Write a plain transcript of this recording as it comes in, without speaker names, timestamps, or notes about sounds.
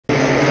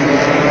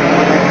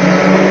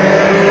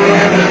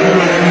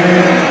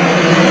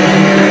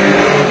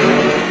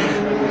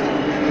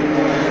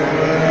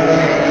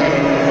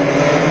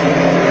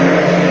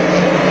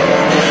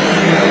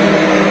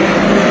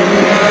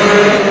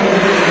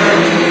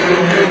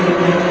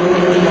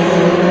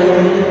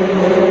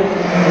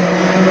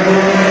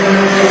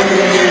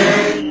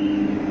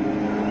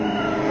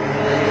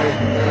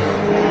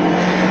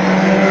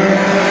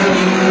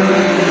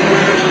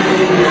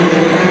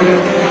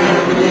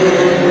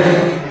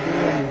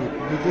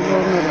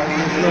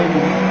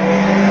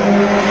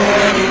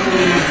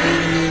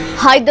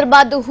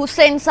హైదరాబాద్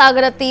హుస్సేన్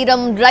సాగర్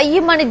తీరం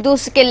రయ్యమని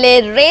దూసుకెళ్లే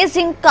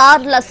రేసింగ్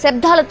కార్ల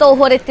శబ్దాలతో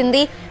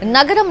హోరెత్తింది.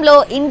 నగరంలో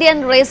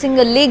ఇండియన్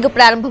రేసింగ్ లీగ్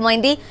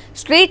ప్రారంభమైంది.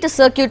 స్ట్రీట్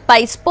సర్క్యూట్ పై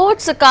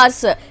స్పోర్ట్స్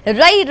కార్స్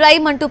రై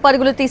రైమంటూ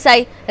పరుగులు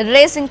తీశాయి.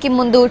 రేసింగ్ కి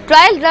ముందు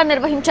ట్రయల్ రన్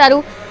నిర్వహించారు.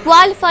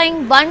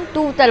 క్వాలిఫైయింగ్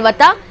 1-2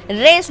 తర్వాత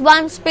రేస్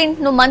 1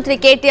 స్ప్రింట్ ను మంత్రి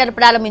కేటీఆర్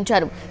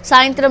ప్రారంభించారు.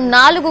 సాయంత్రం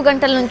 4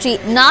 గంటల నుంచి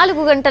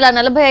 4 గంటల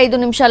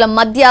 45 నిమిషాల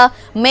మధ్య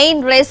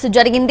మెయిన్ రేస్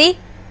జరిగింది.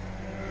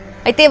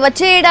 అయితే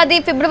వచ్చే ఏడాది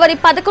ఫిబ్రవరి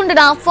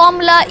 11న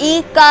ఫార్ములా ఈ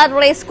కార్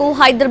రేస్ కు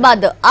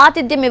హైదరాబాద్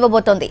ఆతిథ్యం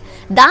ఇవ్వబోతోంది.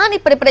 దాని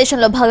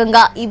ప్రిపరేషన్ లో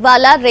భాగంగా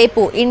ఇవాళ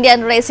రేపు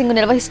ఇండియన్ రేసింగ్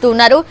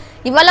నిర్వహిస్తున్నారు.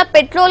 ఇవాళ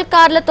పెట్రోల్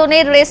కార్లతోనే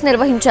రేస్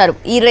నిర్వహించారు.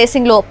 ఈ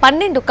రేసింగ్ లో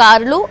 12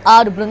 కార్లు,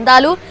 6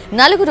 బృందాలు,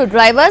 4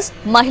 డ్రైవర్స్,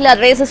 మహిళా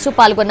రేసర్స్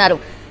పాల్గొన్నారు.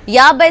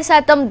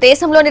 50%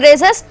 దేశంలోని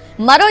రేసర్స్,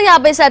 మరో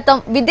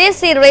 50%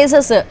 విదేశీ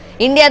రేసర్స్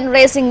ఇండియన్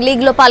రేసింగ్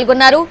లీగ్ లో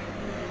పాల్గొన్నారు.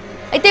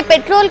 అయితే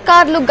పెట్రోల్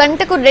కార్లు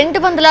గంటకు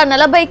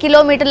 240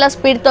 కిలోమీటర్ల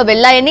స్పీడ్ తో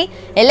వెళ్లాయని,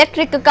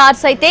 ఎలక్ట్రిక్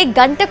కార్స్ అయితే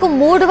గంటకు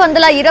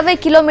 320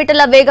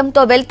 కిలోమీటర్ల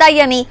వేగంతో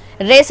వెళ్తాయని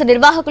రేసు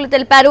నిర్వాహకులు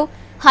తెలిపారు.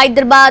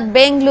 హైదరాబాద్,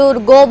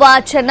 బెంగళూరు, గోవా,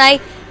 చెన్నై,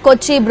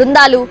 కొచ్చి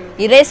బృందాలు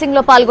ఈ రేసింగ్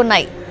లో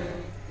పాల్గొన్నాయి.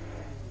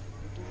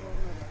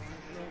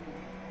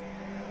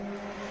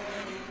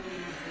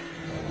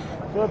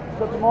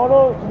 So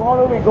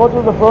tomorrow we go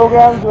through the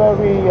programs where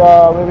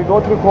we go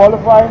through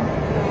qualifying,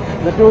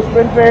 the 2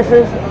 sprint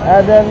races,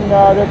 and then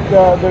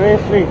the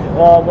race 3,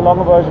 the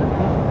longer version.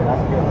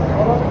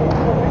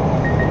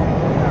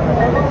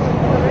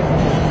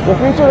 The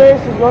feature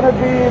race is going to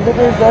be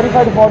between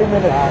 35 to 40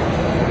 minutes,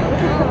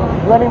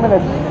 20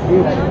 minutes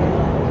each.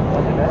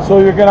 So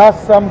you can ask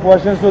some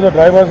questions to the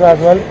drivers as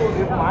well.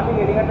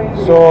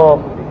 So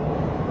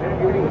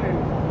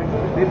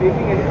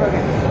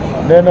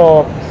then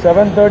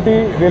 7:30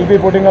 we'll be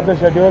putting up the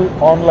schedule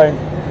online,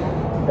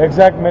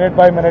 exact minute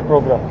by minute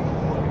program.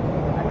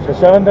 So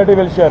 7:30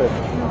 we'll share it.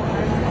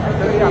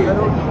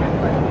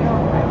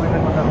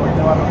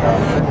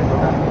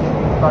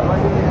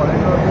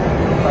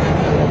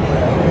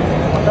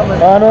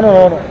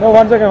 No.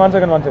 One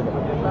second.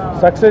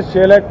 Success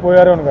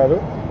చేయలేకపోయారు అని కాదు,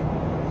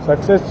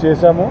 success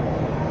చేశాము.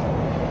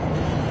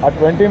 ఆ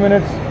 20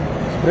 minutes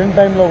sprint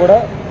టైంలో కూడా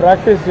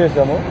practice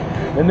చేశాము.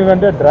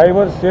 ఎందుకంటే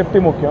driver safety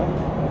ముఖ్యం,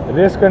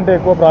 రేస్ కంటే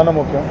ఎక్కువ ప్రాణం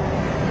ముఖ్యం.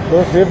 సో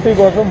సేఫ్టీ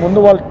కోసం ముందు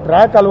వాళ్ళు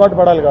ట్రాక్ అలవాటు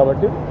పడాలి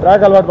కాబట్టి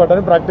ట్రాక్ అలవాటు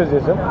పడడానికి ప్రాక్టీస్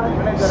చేశాం.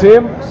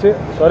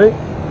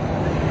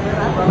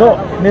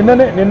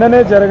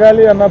 నిన్ననే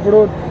జరగాలి అన్నప్పుడు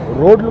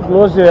రోడ్లు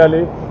క్లోజ్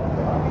చేయాలి,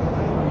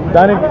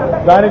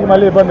 దానికి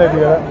మళ్ళీ ఇబ్బంది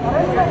అవుతుంది కదా.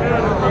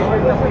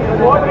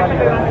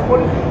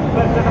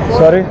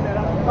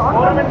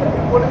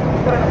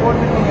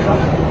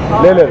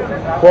 లేదు,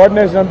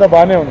 కోఆర్డినేషన్ అంతా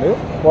బాగానే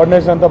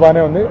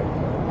ఉంది.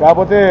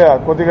 కాకపోతే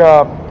కొద్దిగా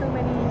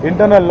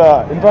ఇంటర్నల్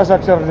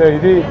ఇన్ఫ్రాస్ట్రక్చర్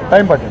ఇది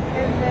టైం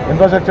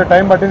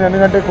పట్టింది.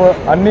 ఎందుకంటే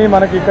అన్నీ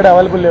మనకి ఇక్కడ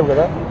అవైలబుల్ లేవు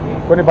కదా,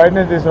 కొన్ని బయట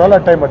నుంచి తీసుకురావాలి,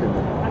 అది టైం పట్టింది.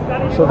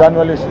 సో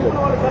దానివల్ల ఇష్యూ లేదు,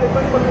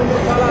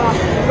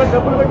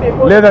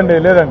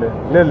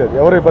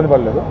 ఎవరు ఇబ్బంది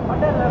పడలేదు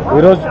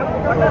ఈరోజు.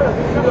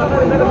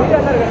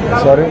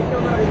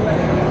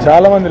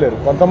 చాలామంది లేరు,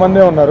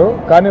 కొంతమందే ఉన్నారు,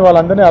 కానీ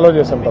వాళ్ళందరినీ అలౌ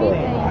చేసాం. తర్వాత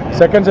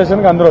సెకండ్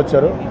సెషన్కి అందరూ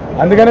వచ్చారు,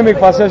 అందుకని మీకు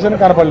ఫస్ట్ సెషన్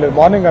కనపడలేదు,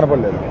 మార్నింగ్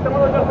కనపడలేదు.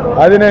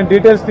 అది నేను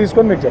డీటెయిల్స్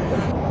తీసుకొని మీకు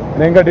చెప్తాను.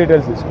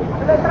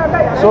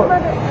 సో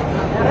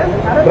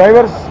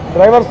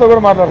డ్రైవర్స్తో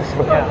కూడా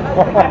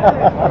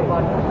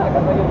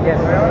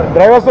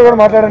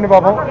మాట్లాడండి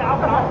పాపం.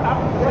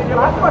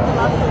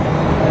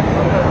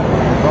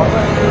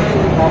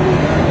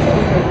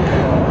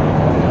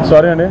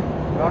 సారీ అండి.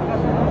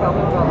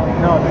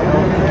 No.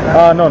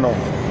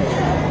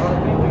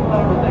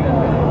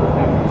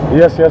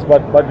 Yes,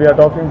 but we are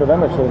talking to them.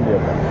 It shouldn't be a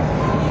problem.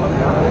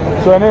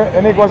 So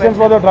any questions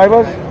for the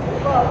drivers?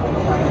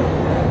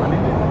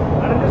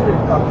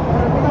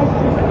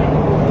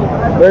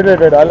 Wait.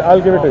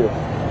 I'll give it to you.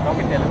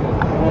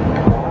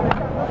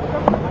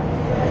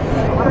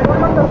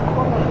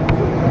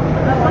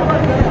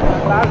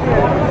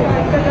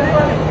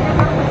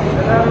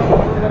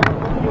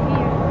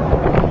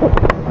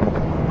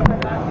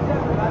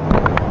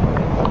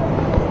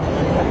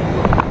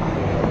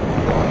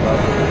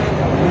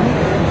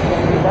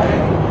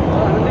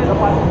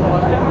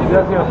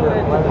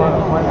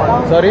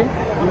 Sorry?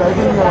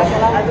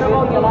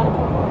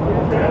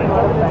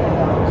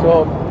 So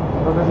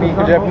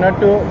మీకు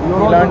చెప్పినట్టు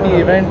ఇలాంటి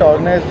ఈవెంట్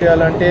ఆర్గనైజ్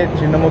చేయాలంటే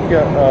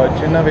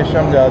చిన్న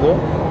విషయం కాదు.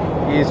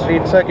 ఈ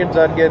స్ట్రీట్ సర్క్యూట్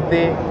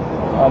జరిగేది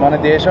మన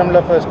దేశంలో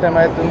ఫస్ట్ టైం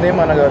అవుతుంది,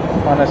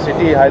 మన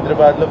సిటీ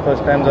హైదరాబాద్లో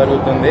ఫస్ట్ టైం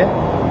జరుగుతుంది.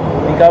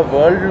 ఇంకా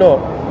వరల్డ్లో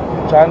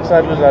చాలా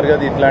సార్లు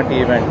జరగదు ఇట్లాంటి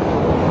ఈవెంట్.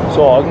 సో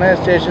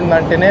ఆర్గనైజ్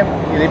చేసిందంటేనే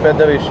ఇది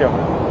పెద్ద విషయం.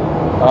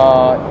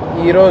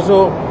 ఈరోజు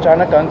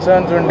చాలా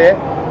కన్సర్న్స్ ఉండే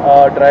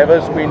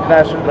డ్రైవర్స్కు,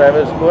 ఇంటర్నేషనల్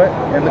డ్రైవర్స్కు.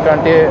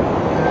 ఎందుకంటే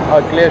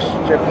అఖిలేష్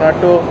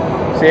చెప్పినట్టు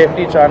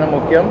సేఫ్టీ చాలా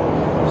ముఖ్యం.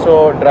 సో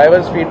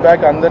డ్రైవర్స్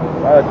ఫీడ్బ్యాక్ అందరు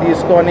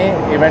తీసుకొని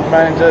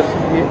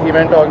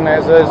ఈవెంట్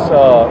ఆర్గనైజర్స్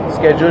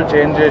స్కెడ్యూల్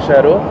చేంజ్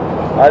చేశారు.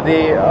 అది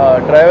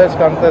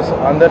డ్రైవర్స్కి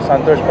అందరు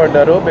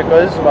సంతోషపడ్డారు,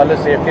 బికాజ్ వాళ్ళ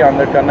సేఫ్టీ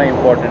అందరికన్నా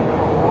ఇంపార్టెంట్.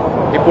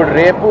 ఇప్పుడు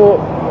రేపు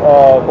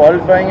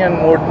క్వాలిఫైయింగ్ అండ్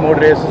మూడు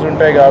రేసెస్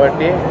ఉంటాయి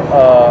కాబట్టి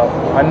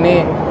అన్నీ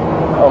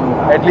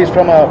అట్లీస్ట్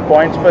ఫ్రమ్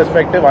పాయింట్స్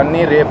పర్స్పెక్టివ్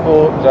అన్నీ రేపు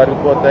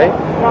జరిగిపోతాయి.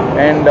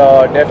 అండ్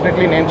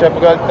డెఫినెట్లీ నేను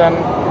చెప్పగలుగుతాను,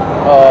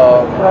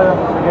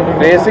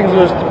 రేసింగ్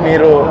చూసి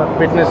మీరు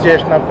ఫిట్నెస్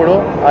చేసినప్పుడు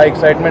ఆ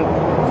ఎక్సైట్మెంట్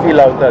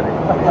ఫీల్ అవుతుంది.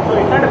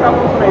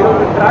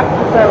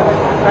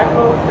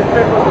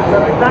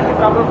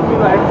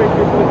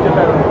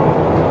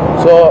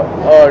 సో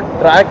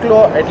ట్రాక్లో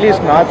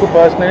అట్లీస్ట్ నాకు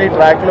పర్సనలీ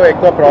ట్రాక్లో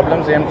ఎక్కువ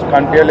ప్రాబ్లమ్స్ ఏం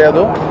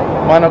కనిపించలేదు.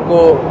 మనకు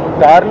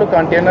కార్లు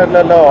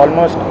కంటైనర్లలో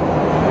ఆల్మోస్ట్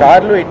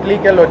కార్లు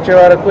ఇటలీకి వెళ్ళి వచ్చే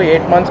వరకు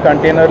 8 months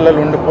కంటైనర్లలో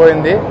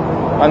ఉండిపోయింది.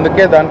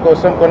 అందుకే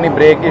దానికోసం కొన్ని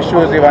బ్రేక్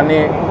ఇష్యూస్ ఇవన్నీ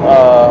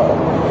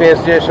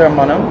ఫేస్ చేసాం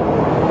మనం.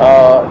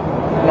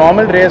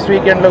 నార్మల్ రేస్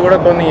వీకెండ్లో కూడా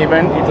కొన్ని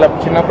ఇట్లా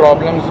చిన్న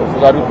ప్రాబ్లమ్స్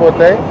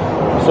జరిగిపోతాయి.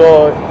 సో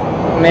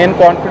నేను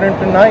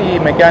కాన్ఫిడెంట్ ఉన్నా ఈ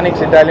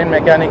మెకానిక్స్, ఇటాలియన్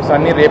మెకానిక్స్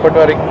అన్నీ రేపటి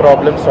వరకు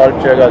problems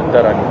solve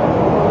చేయగలుగుతారని.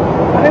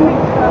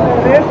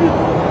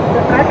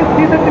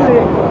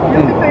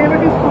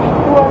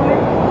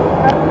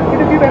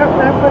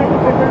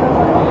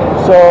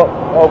 So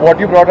what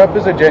you brought up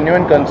is a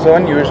genuine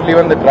concern. Usually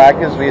when the track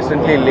is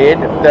recently laid,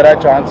 there are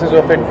chances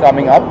of it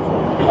coming up.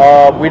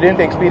 We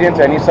didn't experience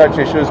any such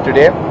issues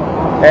today.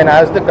 And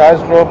as the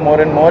cars drove more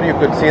and more, you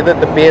could see that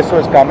the pace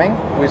was coming.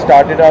 We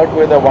started out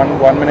with a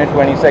 1 minute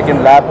 20-second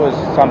lap, was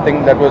something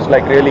that was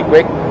like really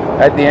quick.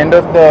 At the end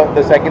of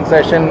the second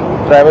session,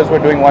 drivers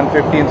were doing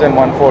 115s and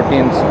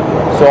 114s.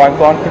 So I'm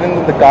confident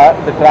that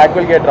the track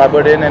will get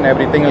rubbered in and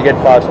everything will get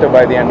faster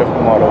by the end of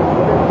tomorrow.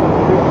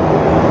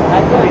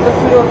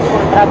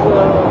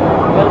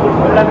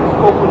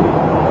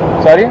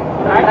 Sorry?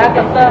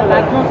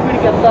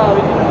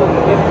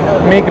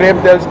 మీకు రేపు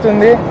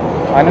తెలుస్తుంది.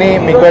 అన్ని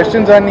మీ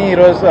questions అన్ని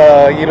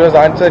ఈరోజు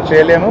answer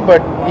చేయలేము,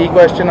 but ఈ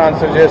question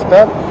answer చేస్తా.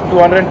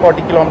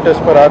 240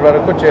 km/h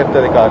వరకు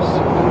చేరుతుంది కార్స్.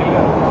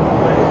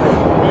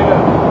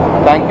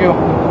 Thank you.